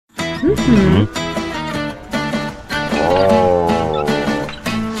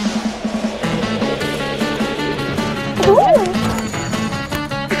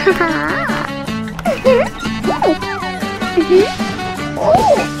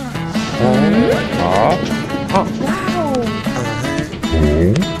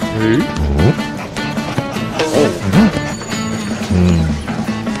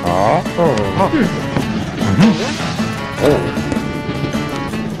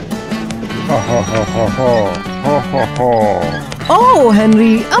ओह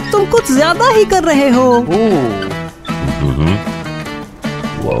Henry, अब तुम कुछ ज्यादा ही कर रहे हो।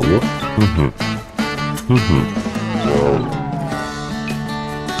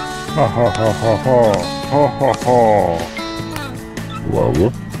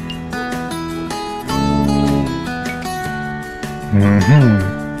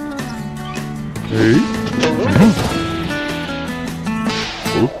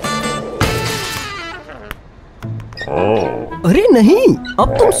 अरे नहीं,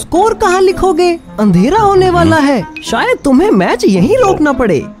 अब तुम स्कोर कहाँ लिखोगे? अंधेरा होने वाला है, शायद तुम्हें मैच यहीं रोकना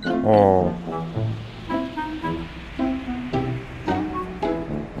पड़े।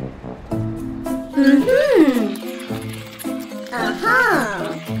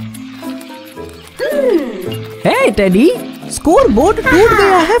 हे टेडी, स्कोर बोर्ड टूट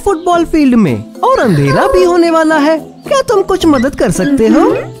गया है फुटबॉल फील्ड में और अंधेरा भी होने वाला है। क्या तुम कुछ मदद कर सकते हो?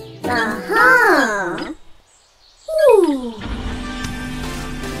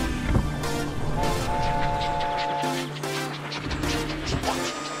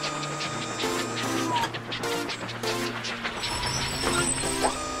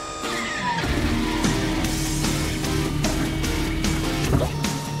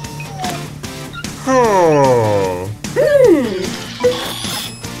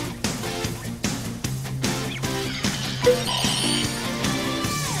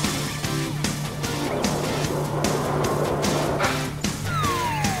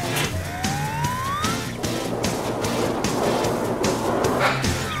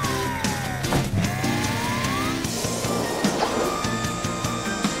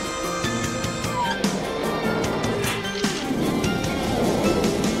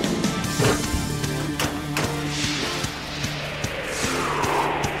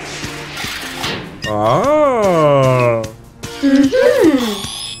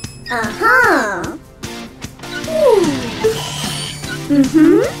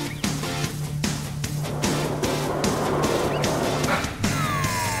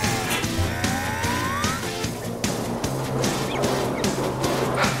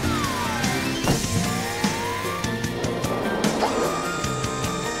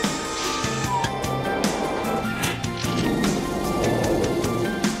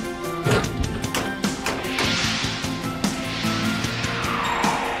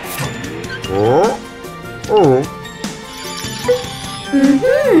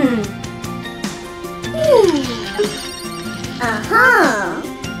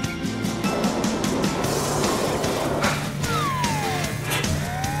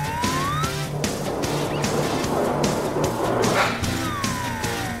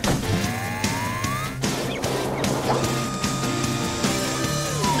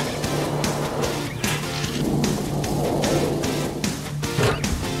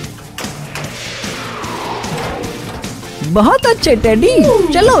 बहुत अच्छे टेडी,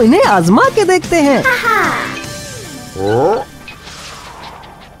 चलो इन्हें आजमा के देखते हैं।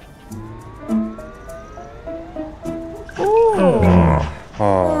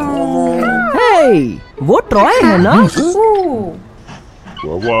 हे, वो ट्रॉय है ना?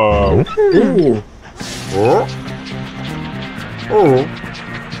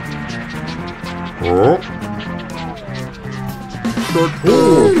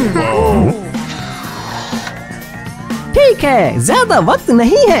 ठीक है, ज्यादा वक्त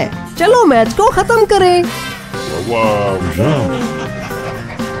नहीं है, चलो मैच को खत्म करें।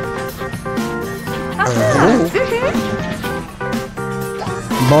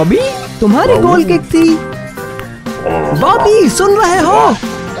 बॉबी, तुम्हारी गोल किक थी। बॉबी, सुन रहे हो?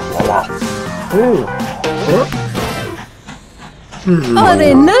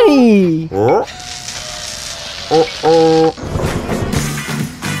 अरे नहीं।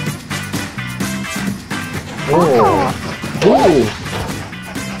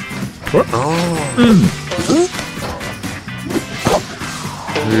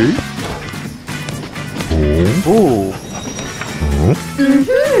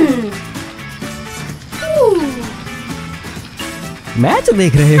 मैच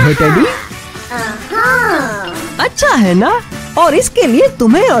देख रहे हो टेडी? अच्छा है ना? और इसके लिए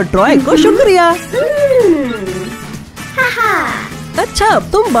तुम्हें और ट्रॉय को शुक्रिया। अच्छा, अब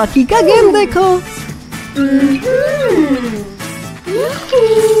तुम बाकी का गेम देखो।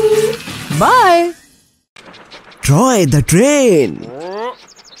 Bye. Troy the train.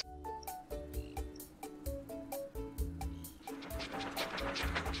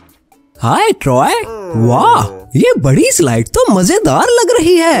 Hi Troy, वाह, ये बड़ी स्लाइड तो मजेदार लग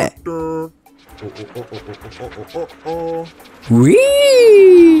रही है। वी।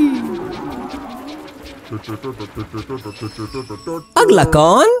 अगला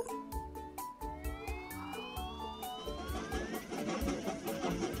कौन?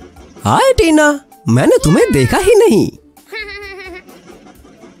 हाय टीना, मैंने तुम्हें देखा ही नहीं।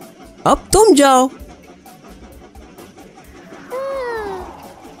 अब तुम जाओ।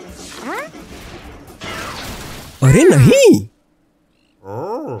 अरे नहीं।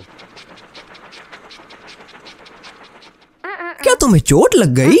 क्या तुम्हें चोट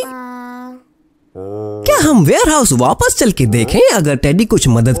लग गई? क्या हम वेयर हाउस वापस चल के देखें अगर टेडी कुछ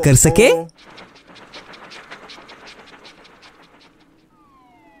मदद कर सके?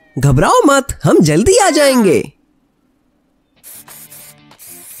 घबराओ मत, हम जल्दी आ जाएंगे।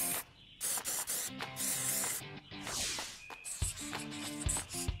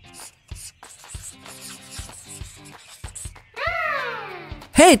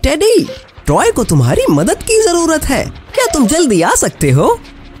 हे टेडी, ट्रॉय को तुम्हारी मदद की जरूरत है। क्या तुम जल्दी आ सकते हो?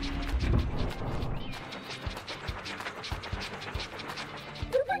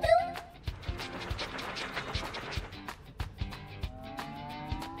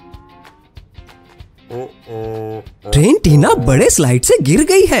 ट्रेन टीना बड़े स्लाइड से गिर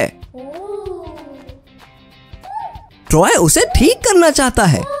गई है। ट्रॉय उसे ठीक करना चाहता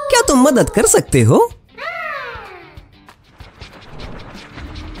है। क्या तुम मदद कर सकते हो?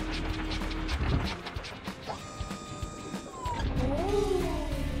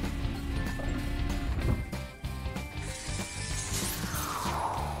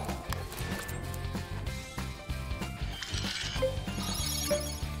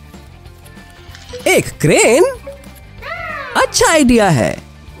 एक क्रेन? अच्छा आइडिया है।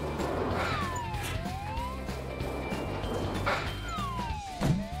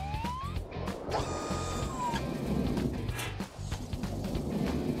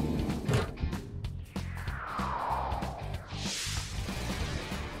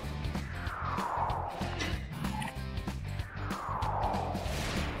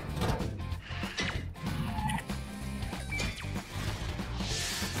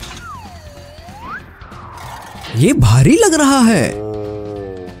 ये भारी लग रहा है।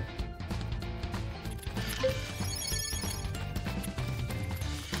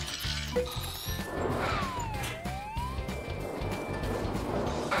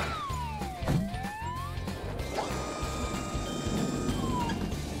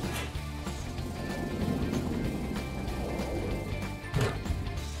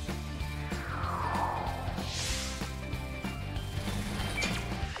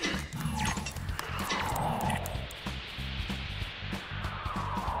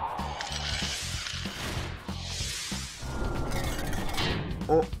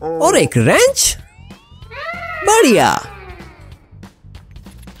 और एक रेंच। बढ़िया।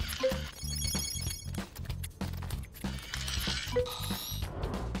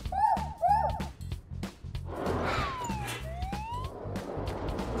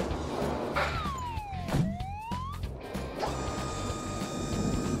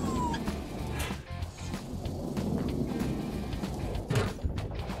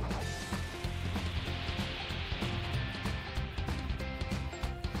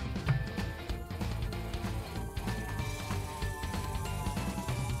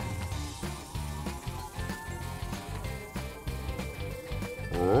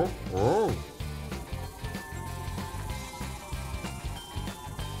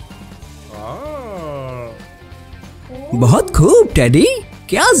 बहुत खूब टेडी,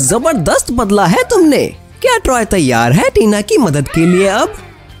 क्या जबरदस्त बदला है तुमने। क्या ट्रॉय तैयार है टीना की मदद के लिए अब?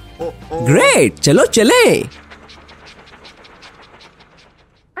 ग्रेट, चलो चले।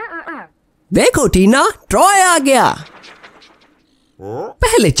 देखो टीना, ट्रॉय आ गया।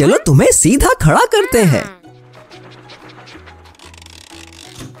 पहले चलो तुम्हें सीधा खड़ा करते हैं।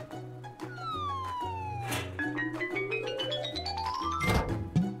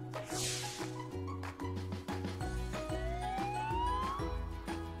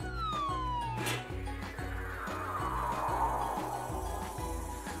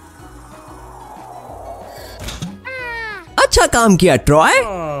 अच्छा काम किया ट्रॉय।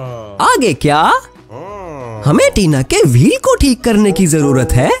 आगे क्या? हमें टीना के व्हील को ठीक करने की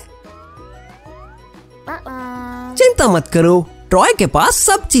जरूरत है। चिंता मत करो, ट्रॉय के पास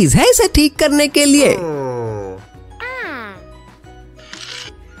सब चीज है इसे ठीक करने के लिए।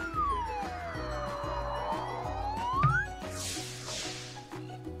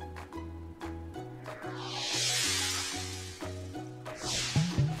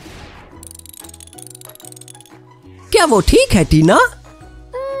 क्या वो ठीक है टीना?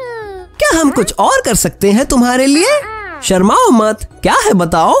 क्या हम कुछ और कर सकते हैं तुम्हारे लिए? शर्माओ मत, क्या है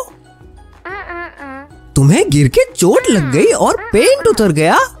बताओ? तुम्हें गिर के चोट लग गई और पेंट उतर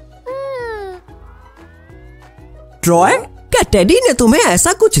गया? ट्रॉय, क्या टेडी ने तुम्हें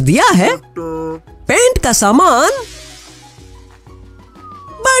ऐसा कुछ दिया है? पेंट का सामान?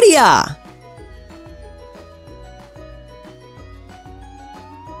 बढ़िया।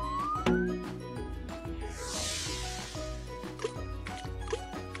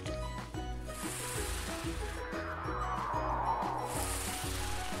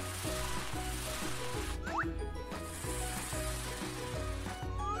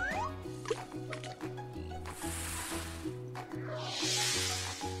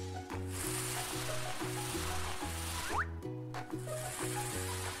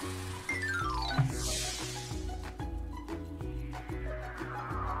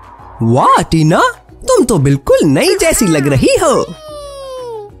 वाह टीना, तुम तो बिल्कुल नई जैसी लग रही हो।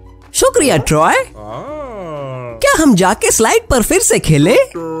 शुक्रिया ट्रॉय। क्या हम जाके स्लाइड पर फिर से खेलें?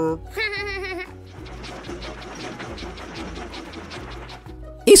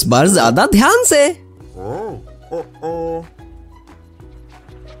 इस बार ज्यादा ध्यान से।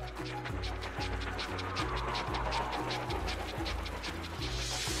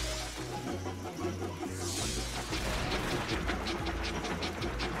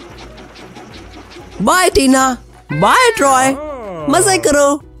 बाय टीना, बाय ट्रॉय, मजे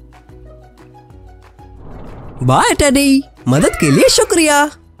करो। बाय टेडी, मदद के लिए शुक्रिया,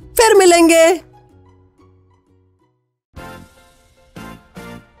 फिर मिलेंगे।